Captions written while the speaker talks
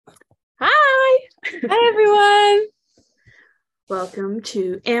Hi, everyone. Welcome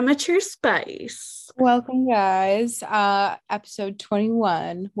to Amateur Spice. Welcome, guys. Episode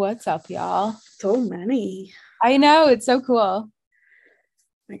 21. What's up, y'all? So many. I know, it's so cool.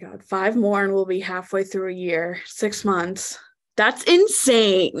 My God, 5 more and we'll be halfway through a year, 6 months. That's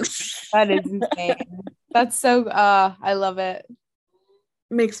insane. That is insane. That's so I love it.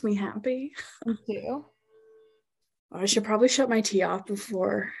 Makes me happy. Me too. I should probably shut my tea off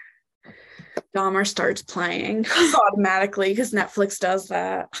before Dahmer starts playing automatically because Netflix does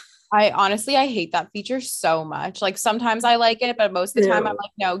that. I hate that feature so much. Like sometimes I like it, but most of the time I'm Ew.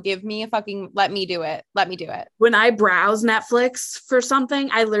 like, no, give me a fucking let me do it. Let me do it. When I browse Netflix for something,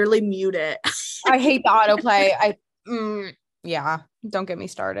 I literally mute it. I hate the autoplay. Yeah, don't get me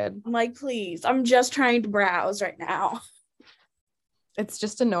started. I'm like, please, I'm just trying to browse right now. It's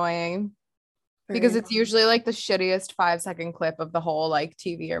just annoying. Very Because it's usually like the shittiest 5-second clip of the whole like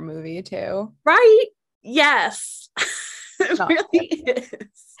TV or movie too. right? Yes. It Not really is.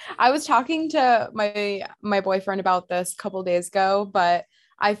 I was talking to my boyfriend about this a couple days ago, but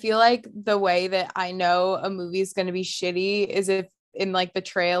I feel like the way that I know a movie is going to be shitty is if in like the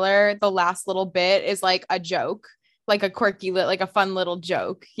trailer, the last little bit is like a joke, like a quirky, like a fun little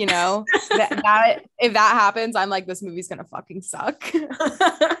joke, you know? That if that happens, I'm like, this movie's gonna fucking suck.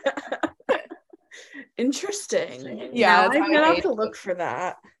 Interesting. Yeah, Now that's how I'm I gonna have hate to it. look for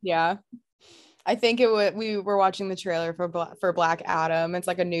that. Yeah. I think we were watching the trailer for Black Adam. It's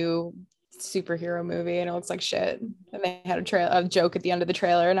like a new superhero movie and it looks like shit. And they had a joke at the end of the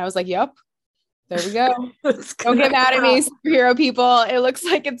trailer and I was like, "Yep, there we go." Don't get mad at me, superhero people. It looks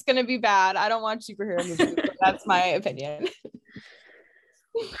like it's going to be bad. I don't watch superhero movies, but that's my opinion.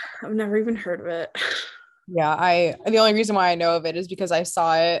 I've never even heard of it. Yeah, the only reason why I know of it is because I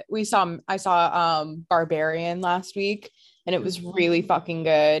saw it. I saw Barbarian last week and it was really fucking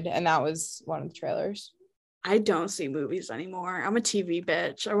good and that was one of the trailers. I don't see movies anymore. I'm a TV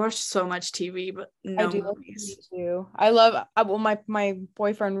bitch. I watch so much TV, but I no do love TV movies. too. Well, my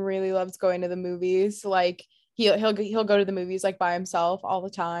boyfriend really loves going to the movies. Like he'll go to the movies like by himself all the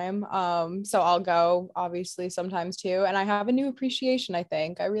time. So I'll go obviously sometimes too. And I have a new appreciation, I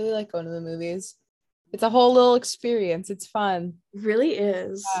think. I really like going to the movies. It's a whole little experience. It's fun. It really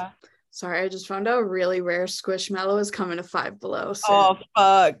is. Yeah. Sorry, I just found out a really rare Squishmallow is coming to Five Below soon. Oh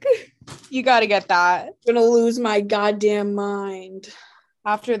fuck. You got to get that. I'm gonna lose my goddamn mind.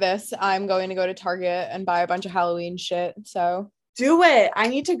 After this, I'm going to go to Target and buy a bunch of Halloween shit. So Do it. I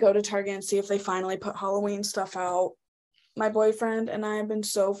need to go to Target and see if they finally put Halloween stuff out. My boyfriend and I have been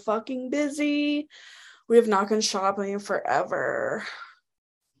so fucking busy. We have not gone shopping forever.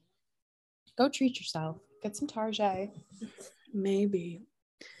 go treat yourself. Get some Target. Maybe.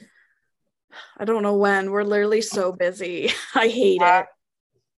 I don't know when. We're literally so busy. I hate it.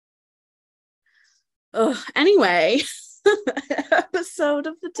 Ugh. Anyway, episode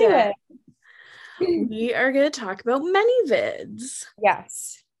of the Do day. it. We are going to talk about Manyvids.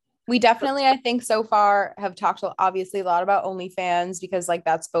 Yes. We definitely, I think so far have talked obviously a lot about OnlyFans because like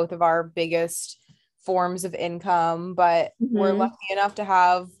that's both of our biggest forms of income, but we're lucky enough to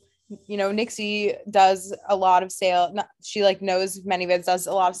have, Nixie does a lot of sale. She like knows Manyvids, does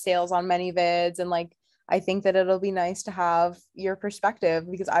a lot of sales on Manyvids. And like, I think that it'll be nice to have your perspective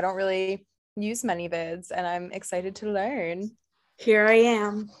because I don't really use Manyvids and I'm excited to learn. Here I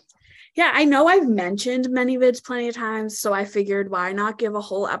am. Yeah, I know I've mentioned Manyvids plenty of times, so I figured why not give a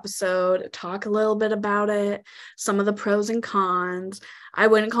whole episode, talk a little bit about it, some of the pros and cons. I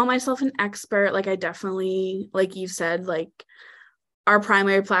wouldn't call myself an expert. Like I definitely, like you said, like our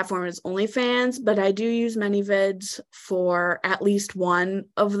primary platform is OnlyFans, but I do use Manyvids for at least one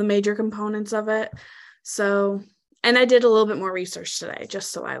of the major components of it. So, and I did a little bit more research today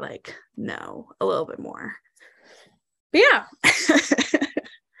just so I like know a little bit more. But yeah.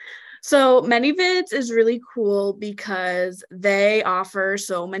 So Manyvids is really cool because they offer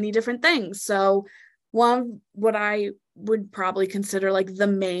so many different things. So one, what I would probably consider like the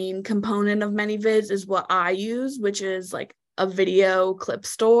main component of Manyvids is what I use, which is like a video clip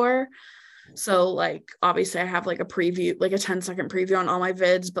store. So like obviously I have like a preview, like a 10-second preview on all my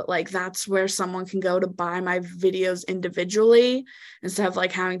vids, but like that's where someone can go to buy my videos individually instead of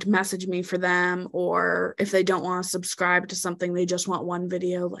like having to message me for them, or if they don't want to subscribe to something, they just want one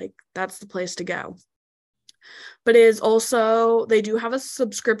video, like that's the place to go. But it is also, they do have a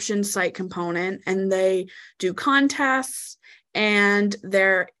subscription site component and they do contests, and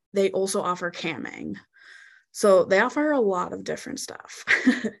they also offer camming. So they offer a lot of different stuff.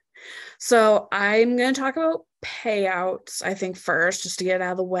 So I'm going to talk about payouts, I think, first, just to get it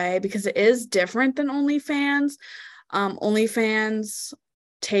out of the way, because it is different than OnlyFans. OnlyFans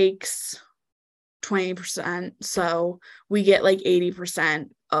takes 20%. So we get like 80%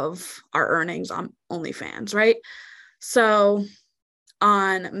 of our earnings on OnlyFans, right? So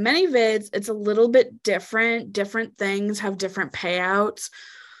on Manyvids, it's a little bit different. Different things have different payouts.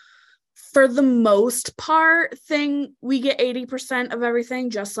 For the most part, we get 80% of everything,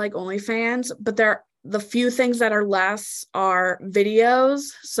 just like OnlyFans, but the few things that are less are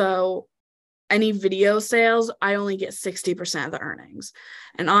videos. So any video sales, I only get 60% of the earnings.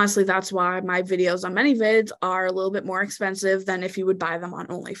 And honestly, that's why my videos on Manyvids are a little bit more expensive than if you would buy them on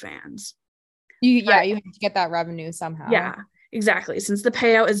OnlyFans. You have to get that revenue somehow. Yeah, exactly. Since the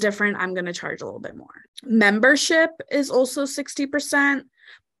payout is different, I'm going to charge a little bit more. Membership is also 60%,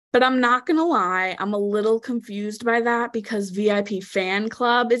 but I'm not going to lie, I'm a little confused by that because VIP fan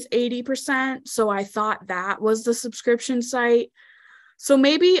club is 80%. So I thought that was the subscription site. So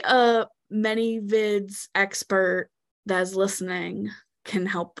maybe a Manyvids expert that's listening can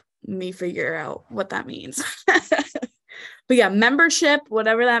help me figure out what that means. But yeah, membership,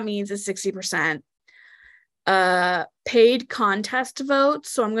 whatever that means, is 60%. Paid contest votes.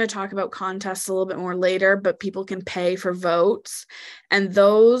 So I'm going to talk about contests a little bit more later, but people can pay for votes, and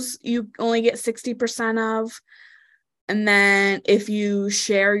those you only get 60% of. And then if you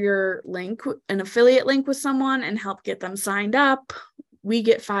share your link, an affiliate link with someone and help get them signed up, we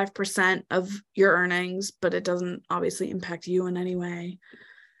get 5% of your earnings, but it doesn't obviously impact you in any way.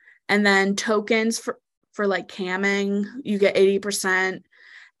 And then tokens for like camming, you get 80%.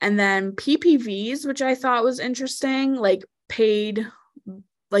 And then PPVs, which I thought was interesting, like paid,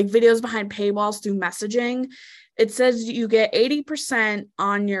 like videos behind paywalls through messaging. It says you get 80%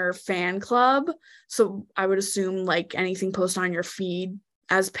 on your fan club. So I would assume like anything posted on your feed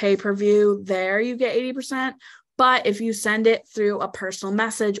as pay-per-view, there you get 80%. But if you send it through a personal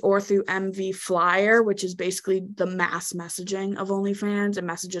message or through MV Flyer, which is basically the mass messaging of OnlyFans, it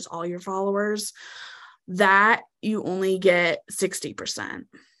messages all your followers, that you only get 60%,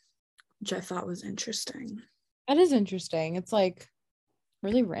 which I thought was interesting. That is interesting. It's like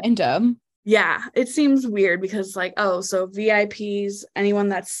really random. Yeah, it seems weird because like, oh, so VIPs, anyone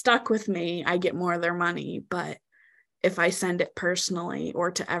that's stuck with me, I get more of their money. But if I send it personally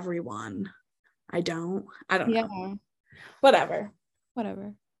or to everyone, I don't know. Whatever.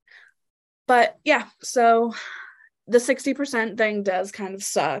 But yeah, so the 60% thing does kind of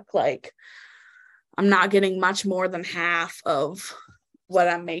suck. Like, I'm not getting much more than half of what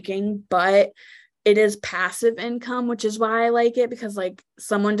I'm making, but it is passive income, which is why I like it, because like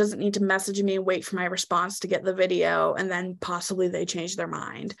someone doesn't need to message me and wait for my response to get the video and then possibly they change their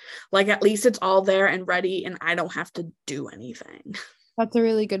mind. Like at least it's all there and ready and I don't have to do anything. That's a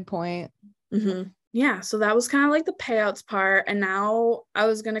really good point. Mm-hmm. Yeah, so that was kind of like the payouts part. And now I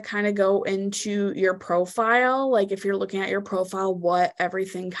was going to kind of go into your profile, like if you're looking at your profile, what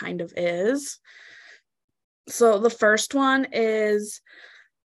everything kind of is. So the first one is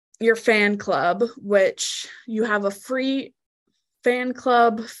your fan club, which you have a free fan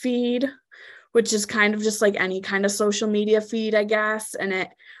club feed, which is kind of just like any kind of social media feed, I guess. And it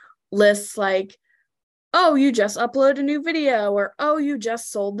lists like, oh, you just uploaded a new video, or oh, you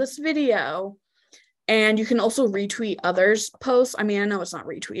just sold this video. And you can also retweet others' posts. I mean, I know it's not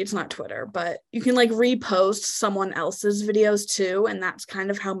retweet, it's not Twitter, but you can like repost someone else's videos too. And that's kind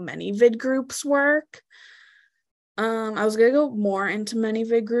of how Manyvid groups work. I was gonna go more into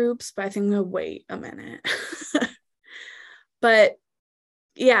Manyvid groups, but I think I'm gonna wait a minute. But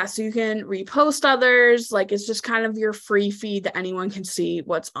yeah, so you can repost others. Like it's just kind of your free feed that anyone can see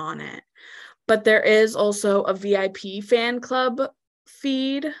what's on it. But there is also a VIP fan club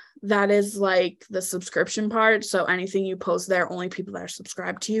feed that is like the subscription part. So anything you post there, only people that are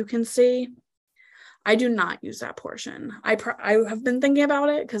subscribed to you can see. I do not use that portion. I have been thinking about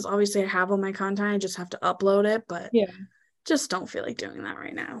it because obviously I have all my content. I just have to upload it, but yeah, just don't feel like doing that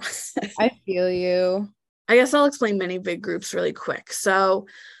right now. I feel you. I guess I'll explain Manyvid groups really quick. So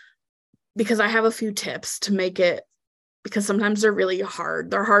because I have a few tips to make it, because sometimes they're really hard.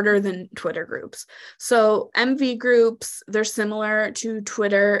 They're harder than Twitter groups. So MV groups, they're similar to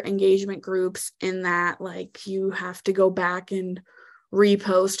Twitter engagement groups in that like you have to go back and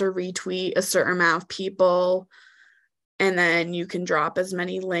repost or retweet a certain amount of people, and then you can drop as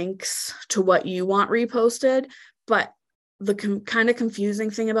many links to what you want reposted. But the kind of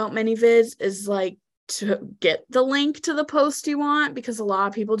confusing thing about Manyvids is like to get the link to the post you want, because a lot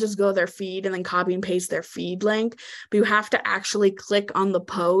of people just go their feed and then copy and paste their feed link, but you have to actually click on the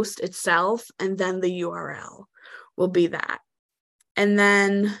post itself and then the URL will be that. And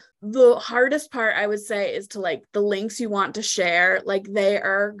then the hardest part I would say is to like the links you want to share, like they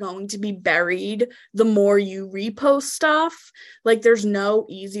are going to be buried the more you repost stuff. Like there's no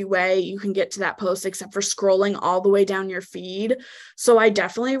easy way you can get to that post except for scrolling all the way down your feed. So I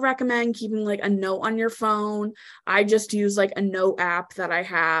definitely recommend keeping like a note on your phone. I just use like a note app that I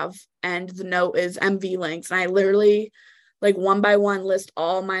have, and the note is MV links. And I literally like one by one list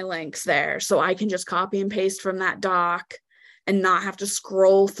all my links there. So I can just copy and paste from that doc and not have to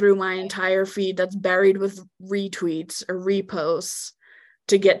scroll through my entire feed that's buried with retweets or reposts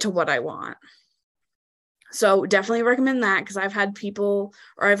to get to what I want. So definitely recommend that, because I've had people,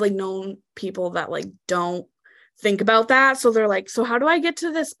 or I've like known people that like don't think about that. So they're like, so how do I get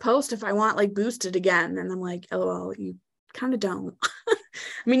to this post if I want like boosted again? And I'm like, LOL, you kind of don't.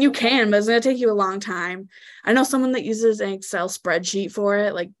 I mean, you can, but it's going to take you a long time. I know someone that uses an Excel spreadsheet for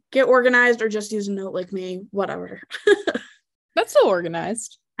it. Like, get organized or just use a note like me, whatever. That's so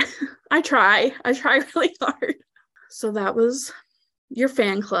organized. I try really hard. So that was your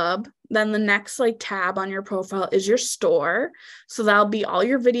fan club. Then the next like tab on your profile is your store. So that'll be all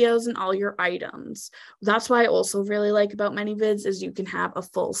your videos and all your items. That's why I also really like about Manyvids is you can have a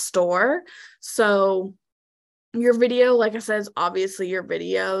full store. So your video, like I said, is obviously your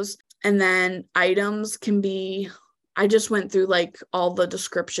videos, and then items can be, I just went through like all the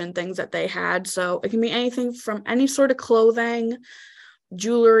description things that they had. So it can be anything from any sort of clothing,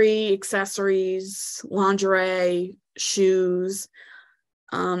 jewelry, accessories, lingerie, shoes,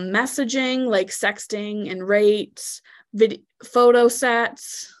 messaging like sexting and rates, photo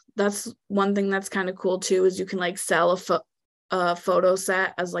sets. That's one thing that's kind of cool too, is you can like sell a photo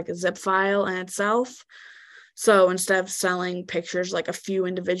set as like a zip file in itself. So instead of selling pictures like a few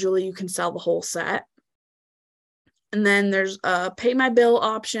individually, you can sell the whole set. And then there's a pay my bill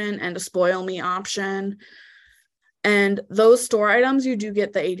option and a spoil me option. And those store items you do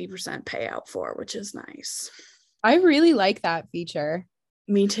get the 80% payout for, which is nice. I really like that feature.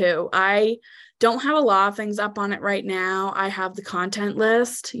 Me too. I don't have a lot of things up on it right now. I have the content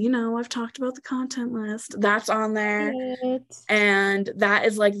list. You know, I've talked about the content list. That's on there. And that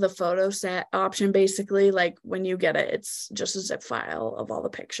is like the photo set option, basically. Like when you get it, it's just a zip file of all the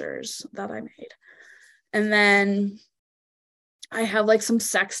pictures that I made. And then I have like some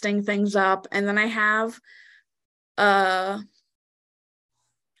sexting things up. And then I have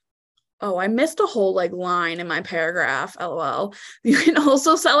oh, I missed a whole like line in my paragraph. LOL. You can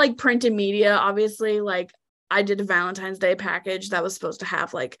also sell like printed media. Obviously, like I did a Valentine's Day package that was supposed to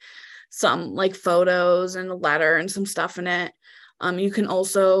have like some like photos and a letter and some stuff in it. You can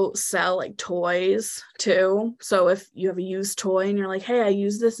also sell like toys too. So if you have a used toy and you're like, hey, I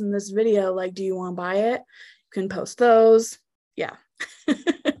used this in this video, like, do you want to buy it? You can post those. Yeah.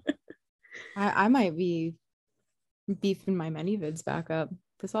 I might be beefing my Manyvids back up.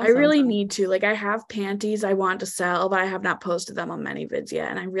 I really need to. Like, I have panties I want to sell, but I have not posted them on Manyvids yet.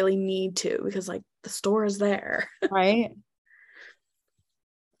 And I really need to, because like the store is there. Right.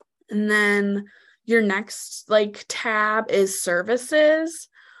 And then your next like tab is services,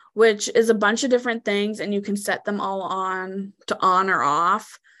 which is a bunch of different things, and you can set them all on or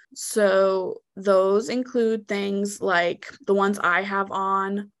off. So those include things like the ones I have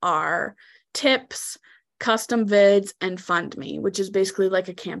on are tips, custom vids, and fund me, which is basically like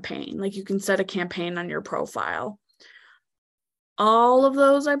a campaign. Like you can set a campaign on your profile. All of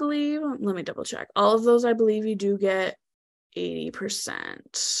those, I believe, let me double check. All of those, I believe you do get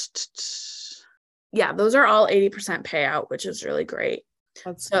 80%. Yeah, those are all 80% payout, which is really great.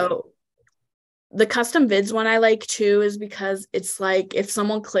 That's so great. The custom vids one I like too is because it's like if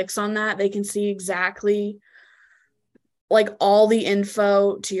someone clicks on that, they can see exactly like all the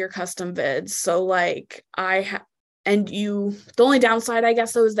info to your custom vids. So like the only downside I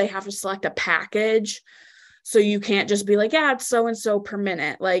guess though is they have to select a package. So you can't just be like, yeah, it's so and so per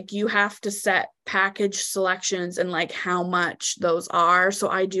minute. Like you have to set package selections and like how much those are. So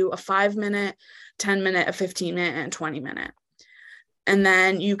I do a 5-minute, 10-minute, a 15-minute, and 20-minute. And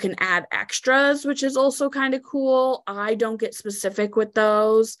then you can add extras, which is also kind of cool. I don't get specific with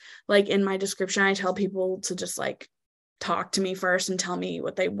those. Like in my description, I tell people to just like talk to me first and tell me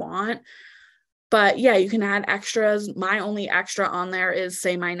what they want. But yeah, you can add extras. My only extra on there is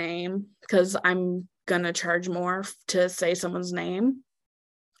say my name, because I'm gonna charge more to say someone's name.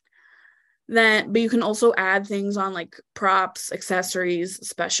 But you can also add things on like props, accessories,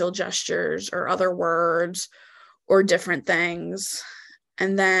 special gestures, or other words, or different things.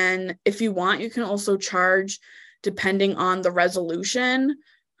 And then if you want, you can also charge depending on the resolution.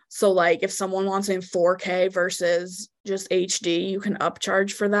 So like if someone wants in 4K versus just HD, you can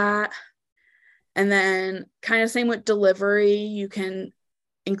upcharge for that. And then kind of same with delivery, you can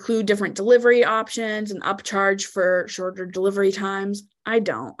include different delivery options and upcharge for shorter delivery times. I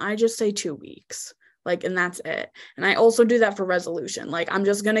don't. I just say 2 weeks. Like, and that's it. And I also do that for resolution. Like, I'm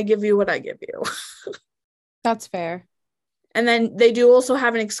just going to give you what I give you. That's fair. And then they do also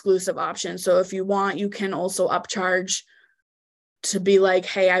have an exclusive option. So if you want, you can also upcharge to be like,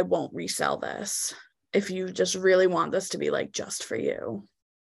 hey, I won't resell this. If you just really want this to be like just for you.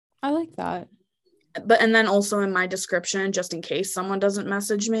 I like that. But, and then also in my description, just in case someone doesn't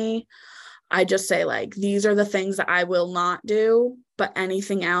message me, I just say like, these are the things that I will not do, but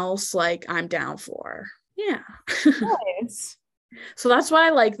anything else, like, I'm down for. Yeah. Nice. So that's why I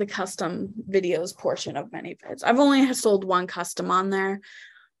like the custom videos portion of Manyvids. I've only sold one custom on there,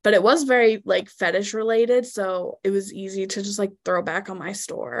 but it was very like fetish related. So it was easy to just like throw back on my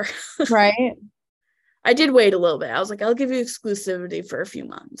store. Right. I did wait a little bit. I was like, I'll give you exclusivity for a few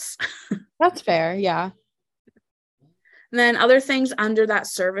months. That's fair. Yeah. And then other things under that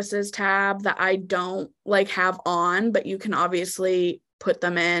services tab that I don't like have on, but you can obviously put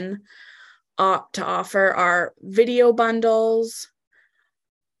them in to offer are video bundles,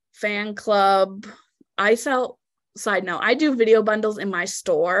 fan club. Side note, I do video bundles in my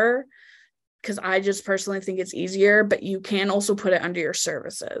store because I just personally think it's easier, but you can also put it under your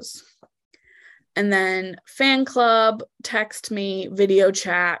services. And then fan club, text me, video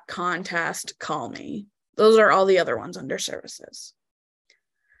chat, contest, call me. Those are all the other ones under services.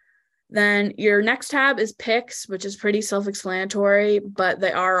 Then your next tab is pics, which is pretty self-explanatory, but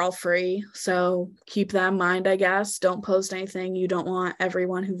they are all free. So keep that in mind, I guess. Don't post anything you don't want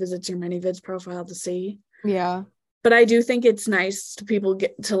everyone who visits your Manyvids profile to see. Yeah. But I do think it's nice to people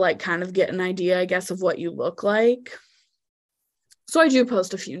get to like kind of get an idea, I guess, of what you look like. So I do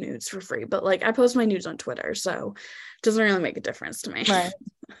post a few nudes for free, but like I post my nudes on Twitter, so it doesn't really make a difference to me. Right.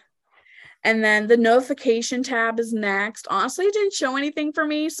 And then the notification tab is next. Honestly, it didn't show anything for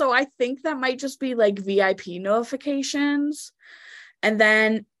me, so I think that might just be like VIP notifications. And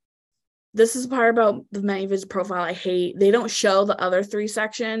then this is the part about the Manyvids profile I hate. They don't show the other 3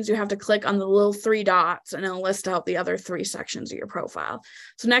 sections. You have to click on the little 3 dots and it'll list out the other 3 sections of your profile.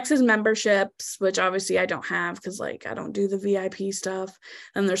 So next is memberships, which obviously I don't have because like I don't do the VIP stuff.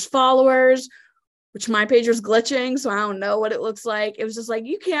 And there's followers, which my page was glitching, so I don't know what it looks like. It was just like,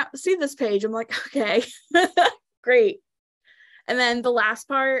 you can't see this page. I'm like, okay, great. And then the last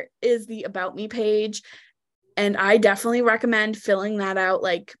part is the About Me page. And I definitely recommend filling that out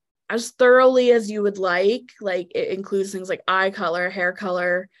like as thoroughly as you would like. Like it includes things like eye color, hair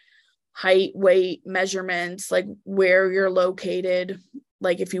color, height, weight, measurements, like where you're located.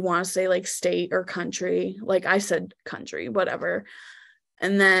 Like if you want to say like state or country, like I said country, whatever.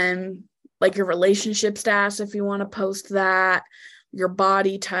 And then like your relationship status, if you want to post that, your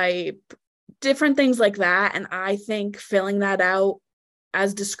body type, different things like that. And I think filling that out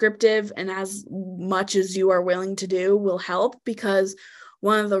as descriptive and as much as you are willing to do will help, because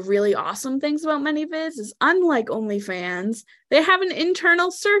one of the really awesome things about Manyvids is, unlike OnlyFans, they have an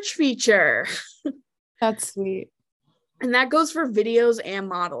internal search feature. That's sweet. And that goes for videos and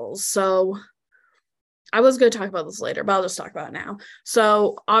models. So I was going to talk about this later, but I'll just talk about it now.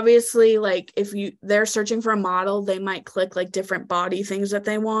 So obviously, like if they're searching for a model, they might click like different body things that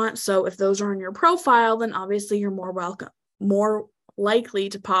they want. So if those are on your profile, then obviously you're more likely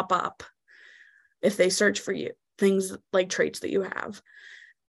to pop up if they search for you, things like traits that you have.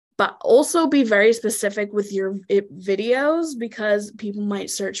 But also be very specific with your videos, because people might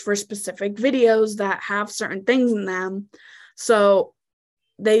search for specific videos that have certain things in them. So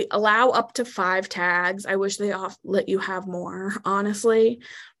they allow up to 5 tags. I wish they let you have more, honestly.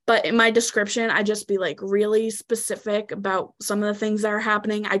 But in my description, I just be like really specific about some of the things that are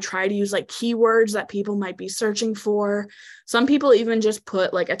happening. I try to use like keywords that people might be searching for. Some people even just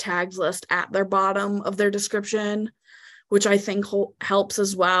put like a tags list at their bottom of their description, which I think helps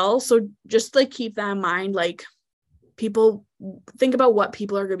as well. So just like keep that in mind. Like people think about what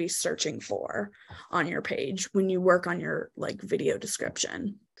people are going to be searching for on your page when you work on your like video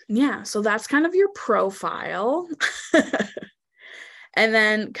description. Yeah, so that's kind of your profile. And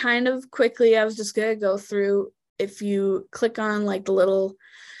then kind of quickly, I was just going to go through, if you click on like your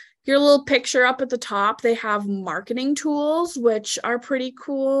little picture up at the top, they have marketing tools, which are pretty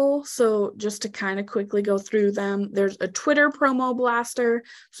cool. So just to kind of quickly go through them, there's a Twitter promo blaster.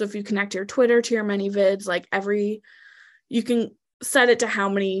 So if you connect your Twitter to your Manyvids, like you can set it to how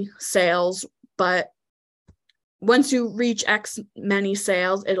many sales, but once you reach X many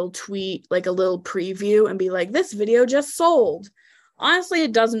sales, it'll tweet like a little preview and be like, this video just sold. Honestly,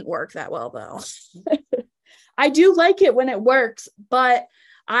 it doesn't work that well though. I do like it when it works, but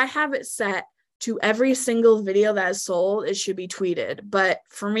I have it set to every single video that is sold, it should be tweeted. But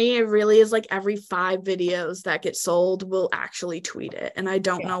for me, it really is like every 5 videos that get sold will actually tweet it. And I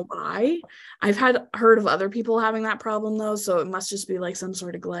don't know why. I've heard of other people having that problem though, so it must just be like some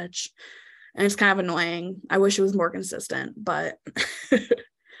sort of glitch. And it's kind of annoying. I wish it was more consistent, but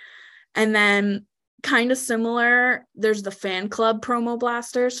and then kind of similar, there's the fan club promo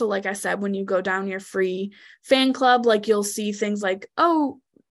blaster. So like I said, when you go down your free fan club, like you'll see things like, oh,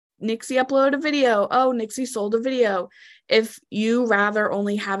 Nixie uploaded a video. Oh, Nixie sold a video. If you rather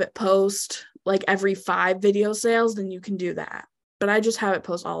only have it post like every 5 video sales, then you can do that. But I just have it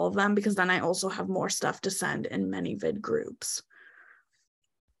post all of them because then I also have more stuff to send in Manyvid groups.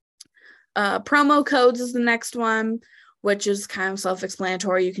 Promo codes is the next one, which is kind of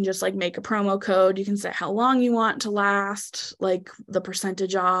self-explanatory. You can just like make a promo code. You can set how long you want to last, like the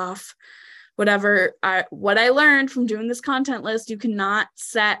percentage off. What I learned from doing this content list, you cannot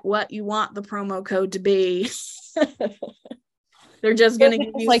set what you want the promo code to be. They're just going to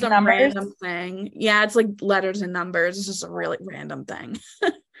give you like some numbers? Random thing. Yeah, it's like letters and numbers. It's just a really random thing.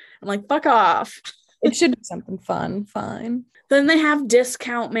 I'm like, fuck off. It should be something fun. Fine. Then they have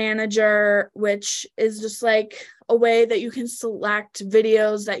Discount Manager, which is just like a way that you can select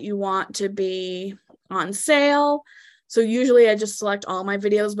videos that you want to be on sale. So usually I just select all my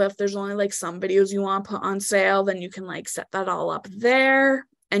videos, but if there's only like some videos you want to put on sale, then you can like set that all up there.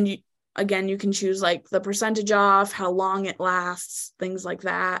 And you can choose like the percentage off, how long it lasts, things like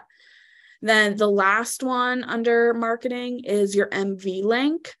that. Then the last one under marketing is your MV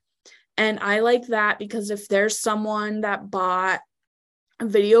link. And I like that because if there's someone that bought a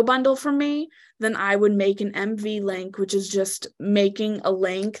video bundle from me, then I would make an MV link, which is just making a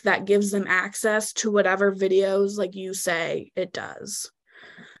link that gives them access to whatever videos like you say it does.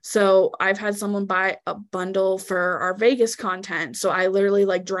 So I've had someone buy a bundle for our Vegas content. So I literally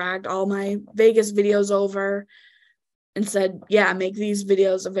like dragged all my Vegas videos over and said, yeah, make these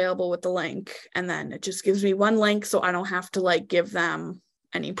videos available with the link. And then it just gives me one link so I don't have to like give them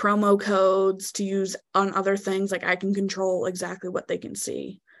any promo codes to use on other things. Like I can control exactly what they can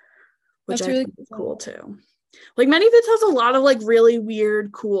see, which that's really cool too. Like Manyvids has a lot of like really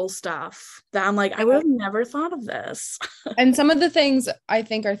weird, cool stuff that I'm like, I would have never thought of this. And some of the things I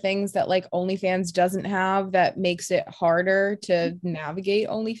think are things that like OnlyFans doesn't have that makes it harder to navigate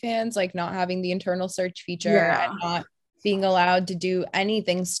OnlyFans, like not having the internal search feature and not being allowed to do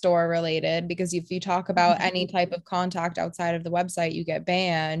anything store related, because if you talk about any type of contact outside of the website, you get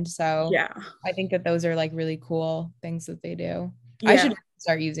banned. So yeah, I think that those are like really cool things that they do. Yeah. I should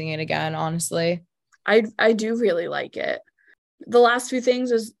start using it again, honestly. I do really like it. The last few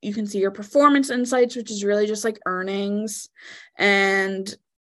things is you can see your performance insights, which is really just like earnings. And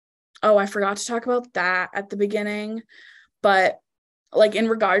I forgot to talk about that at the beginning, but like in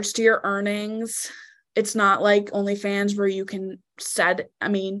regards to your earnings, it's not like OnlyFans where you can it's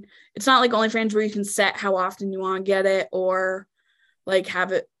not like OnlyFans where you can set how often you want to get it or like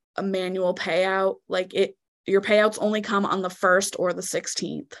have it a manual payout. Like your payouts only come on the 1st or the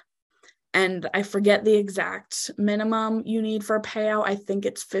 16th. And I forget the exact minimum you need for a payout. I think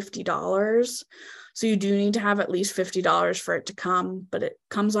it's $50. So you do need to have at least $50 for it to come, but it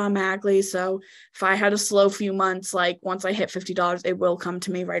comes automatically. So if I had a slow few months, like once I hit $50, it will come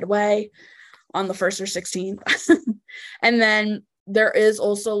to me right away on the 1st or 16th. And then there is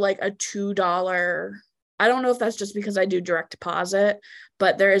also like a $2. I don't know if that's just because I do direct deposit,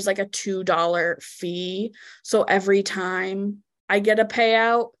 but there is like a $2 fee. So every time I get a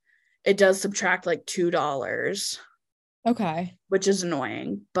payout, it does subtract like $2. Okay. Which is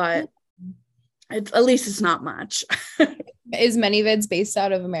annoying, but at least it's not much. Is Manyvids based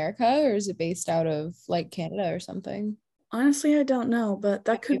out of America or is it based out of like Canada or something? Honestly, I don't know, but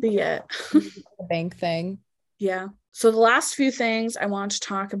that could be it. The bank thing. Yeah. So the last few things I want to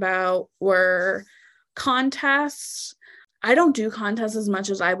talk about were contests. I don't do contests as much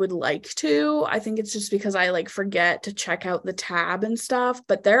as I would like to. I think it's just because I like forget to check out the tab and stuff,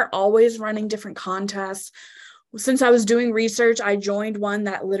 but they're always running different contests. Since I was doing research, I joined one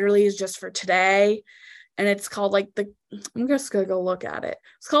that literally is just for today. And it's called like I'm just going to go look at it.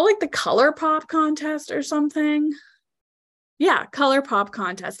 It's called like the Color Pop contest or something. Yeah, Color Pop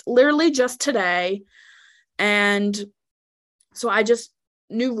contest, literally just today. And so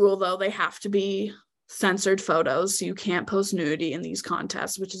new rule though, they have to be censored photos, so you can't post nudity in these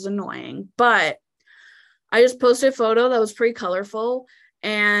contests, which is annoying. But I just posted a photo that was pretty colorful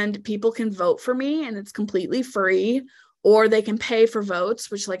and people can vote for me and it's completely free, or they can pay for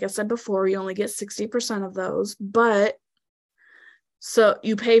votes, which like I said before, you only get 60% of those. But so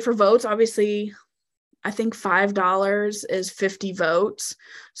you pay for votes, obviously I think $5 is 50 votes.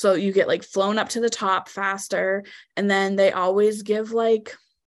 So you get like flown up to the top faster. And then they always give like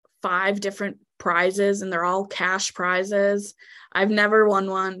 5 different prizes, and they're all cash prizes. I've never won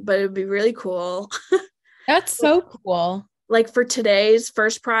one, but it would be really cool. That's so cool. Like for today's,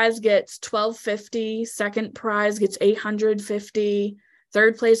 first prize gets $1,250, second prize gets $850,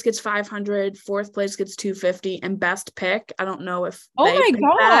 third place gets $500, fourth place gets $250, and best pick, I don't know if oh my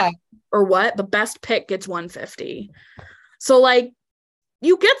god or what, but best pick gets $150. So like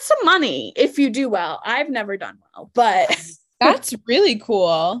you get some money if you do well. I've never done well, but that's really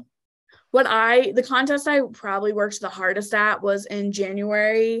cool. The contest I probably worked the hardest at was in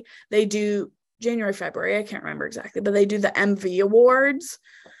January. They do January, February, I can't remember exactly, but they do the MV awards.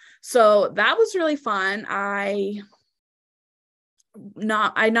 So that was really fun. I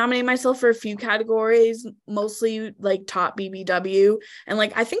nominated myself for a few categories, mostly like top BBW, and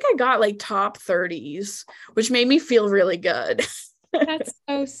like I think I got like top 30s, which made me feel really good. That's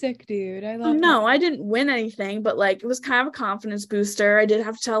so sick, dude. I love No, I didn't win anything, but like it was kind of a confidence booster. I did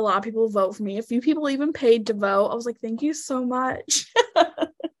have to tell a lot of people to vote for me. A few people even paid to vote. I was like, thank you so much.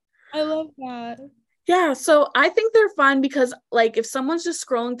 I love that. Yeah, so I think they're fun because like if someone's just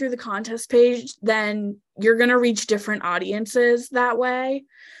scrolling through the contest page, then you're going to reach different audiences that way.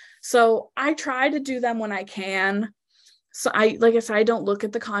 So I try to do them when I can. So like I said, I don't look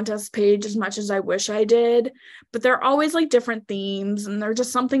at the contest page as much as I wish I did, but they're always like different themes, and they're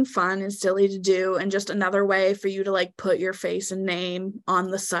just something fun and silly to do, and just another way for you to like put your face and name on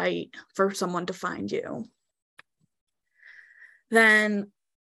the site for someone to find you. Then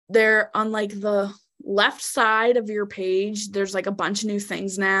they're on like the left side of your page, there's like a bunch of new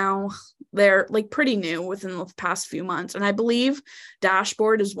things now. They're like pretty new within the past few months, and I believe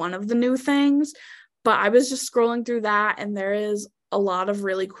dashboard is one of the new things. But I was just scrolling through that, and there is a lot of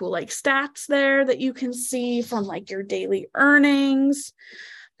really cool like stats there that you can see from like your daily earnings.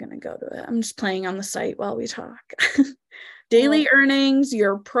 I'm gonna go to it. I'm just playing on the site while we talk. Daily earnings,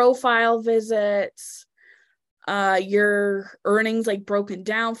 your profile visits, your earnings like broken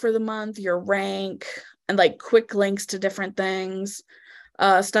down for the month, your rank, and like quick links to different things,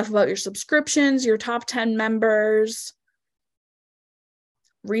 stuff about your subscriptions, your top 10 members,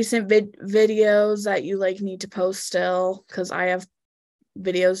 recent videos that you like need to post still, because I have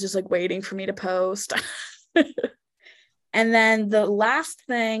videos just like waiting for me to post. And then the last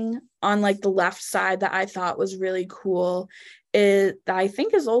thing on like the left side that I thought was really cool is that I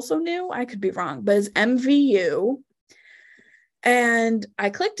think is also new, I could be wrong, but is MVU. And I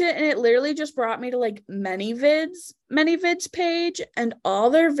clicked it, and it literally just brought me to like Manyvids page, and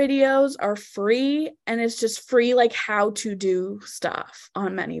all their videos are free, and it's just free like how to do stuff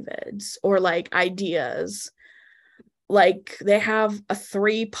on Manyvids or like ideas. Like they have a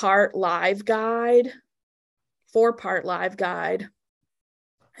 3-part live guide, 4-part live guide,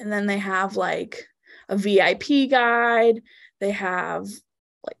 and then they have like a VIP guide. They have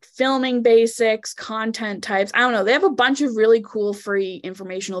like filming basics, content types. I don't know. They have a bunch of really cool free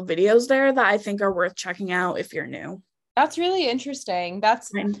informational videos there that I think are worth checking out if you're new. That's really interesting.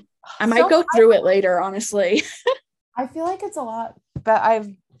 I might go through it later, honestly. I feel like it's a lot, but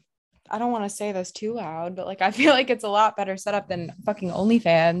I don't want to say this too loud, but like I feel like it's a lot better set up than fucking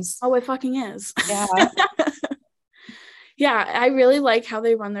OnlyFans. Oh, it fucking is. Yeah. Yeah, I really like how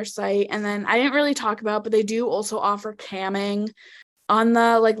they run their site. And then I didn't really talk about, but they do also offer camming. On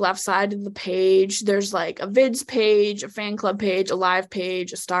the like left side of the page, there's like a vids page, a fan club page, a live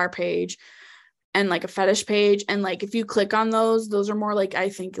page, a star page, and like a fetish page. And like if you click on those are more like I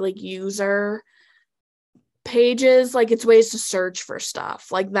think like user pages, like it's ways to search for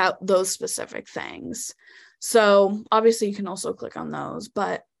stuff like that, those specific things. So obviously you can also click on those,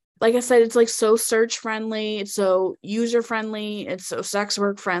 but like I said, it's like so search friendly, it's so user friendly, it's so sex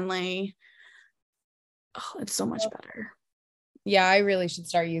work friendly. Oh, it's so much better. Yeah, I really should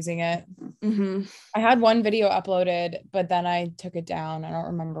start using it. Mm-hmm. I had one video uploaded, but then I took it down. I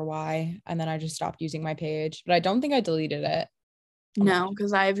don't remember why. And then I just stopped using my page, but I don't think I deleted it. No,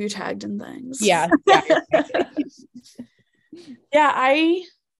 because I have you tagged in things. Yeah. Yeah,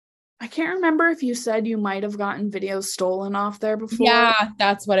 I can't remember if you said you might have gotten videos stolen off there before. Yeah,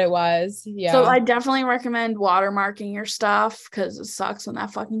 that's what it was. Yeah. So I definitely recommend watermarking your stuff because it sucks when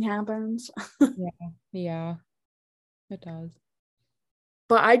that fucking happens. Yeah, it does.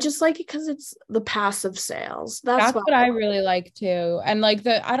 But I just like it because it's the passive sales. That's what I really like too. And like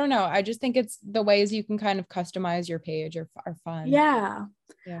I don't know, I just think it's the ways you can kind of customize your page are fun. Yeah.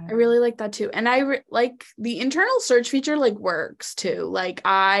 I really like that too. And I like the internal search feature like works too. Like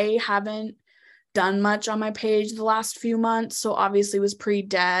I haven't done much on my page the last few months, so obviously it was pretty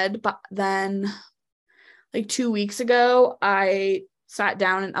dead. But then like 2 weeks ago, I sat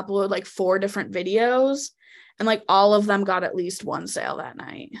down and uploaded like 4 different videos, and like all of them got at least one sale that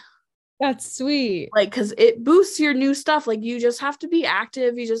night. That's sweet. Like, because it boosts your new stuff. Like, you just have to be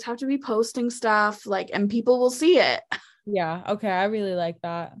active. You just have to be posting stuff, like, and people will see it. Yeah. Okay. I really like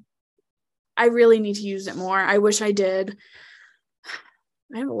that. I really need to use it more. I wish I did.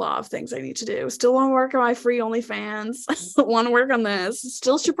 I have a lot of things I need to do. Still want to work on my free OnlyFans. Want to work on this.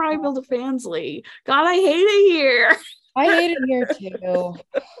 Still should probably build a Fansly. God, I hate it here. I hate it here too.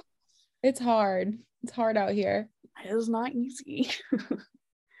 It's hard. It's hard out here. It is not easy. But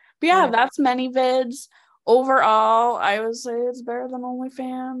yeah, that's Manyvids. Overall, I would say it's better than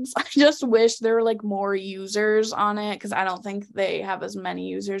OnlyFans. I just wish there were like more users on it, because I don't think they have as many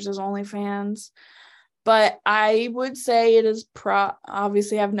users as OnlyFans. But I would say it is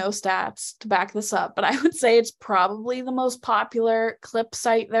obviously I have no stats to back this up, but I would say it's probably the most popular clip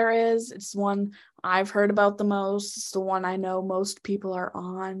site there is. It's the one I've heard about the most. It's the one I know most people are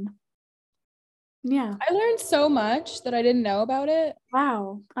on. Yeah. I learned so much that I didn't know about it.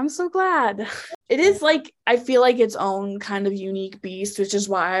 Wow. I'm so glad. It is like, I feel like its own kind of unique beast, which is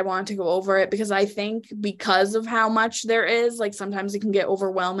why I want to go over it, because I think because of how much there is, like sometimes it can get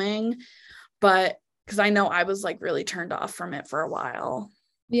overwhelming, but because I know I was like really turned off from it for a while.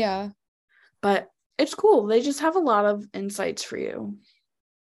 Yeah. But it's cool. They just have a lot of insights for you.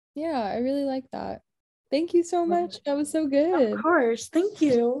 Yeah, I really like that. Thank you so much. That was so good. Of course. Thank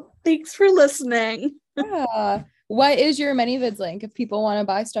you. Thanks for listening. Yeah. What is your Manyvids link if people want to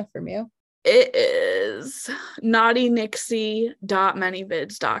buy stuff from you? It is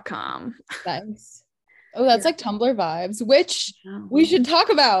naughtynixie.manyvids.com. Nice. Oh, that's like Tumblr vibes, which we should talk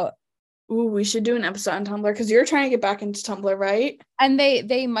about. Ooh, we should do an episode on Tumblr, because you're trying to get back into Tumblr, right? And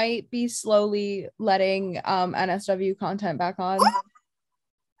they might be slowly letting NSW content back on.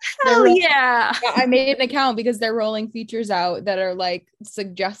 Hell yeah. I made an account because they're rolling features out that are like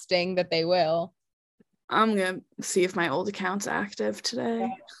suggesting that they will. I'm gonna see if my old account's active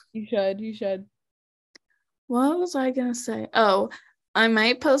today. Yeah, you should. What was I gonna say? Oh, I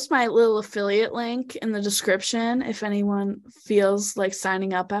might post my little affiliate link in the description if anyone feels like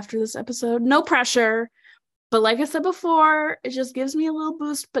signing up after this episode. No pressure. But like I said before, it just gives me a little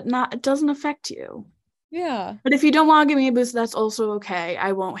boost, but it doesn't affect you. Yeah. But if you don't want to give me a boost, that's also okay.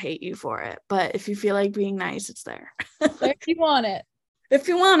 I won't hate you for it. But if you feel like being nice, it's there. If you want it. If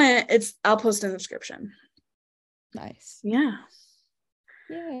you want it, I'll post in the description. Nice. Yeah.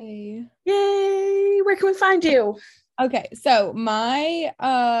 Yay. Where can we find you? Okay, so my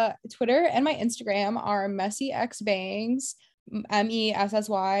Twitter and my Instagram are messyxbangs,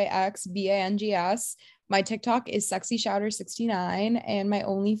 MESSYXBANGS. My TikTok is sexyshouter69, and my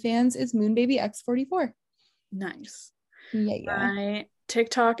OnlyFans is moonbabyx44. Nice. Yeah. My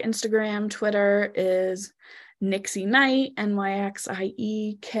TikTok, Instagram, Twitter is Nixie Knight,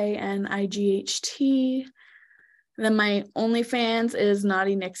 NYXIEKNIGHT. Then my OnlyFans is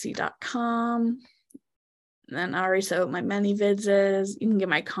naughtynixie.com. Then I already said what my Manyvids is. You can get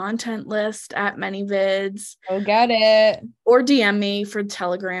my content list at Manyvids. Go get it. Or DM me for the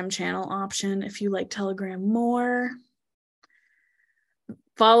Telegram channel option if you like Telegram more.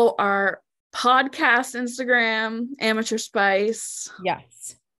 Follow our podcast Instagram, Amateur Spice.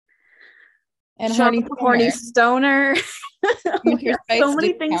 Yes. And Horny Stoner. We have so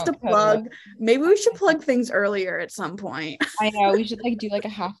many things to plug. Maybe we should plug things earlier at some point. I know. We should like do like a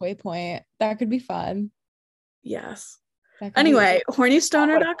halfway point. That could be fun. Yes. Anyway,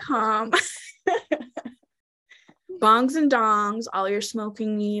 hornystoner.com. Bongs and dongs, all your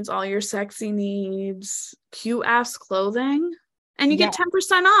smoking needs, all your sexy needs, cute ass clothing. And you get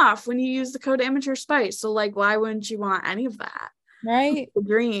 10% off when you use the code Amateur Spice. So like, why wouldn't you want any of that? Right? The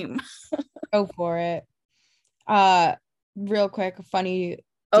dream. Go for it. Real quick, funny.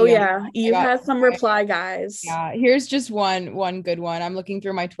 Oh yeah, you've had some reply guys. Yeah, here's just one good one. I'm looking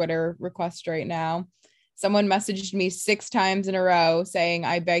through my Twitter request right now. Someone messaged me 6 times in a row saying,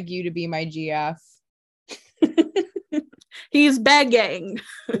 "I beg you to be my GF." He's begging.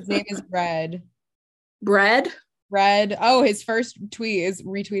 His name is Red. Red. Oh, his first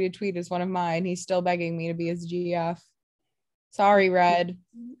retweeted tweet is one of mine. He's still begging me to be his GF. Sorry, Red.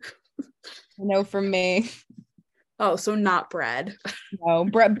 No from me. Oh, so not bread. No,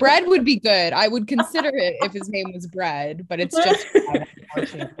 bread would be good. I would consider it if his name was Bread, but it's just bread,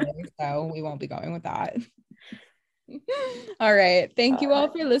 unfortunately. So we won't be going with that. All right. Thank you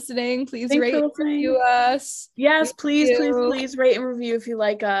all for listeing. Please rate and review us. Yes, please rate and review if you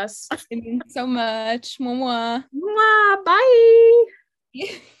like us. It means so much. Mwah. Mwah. Bye.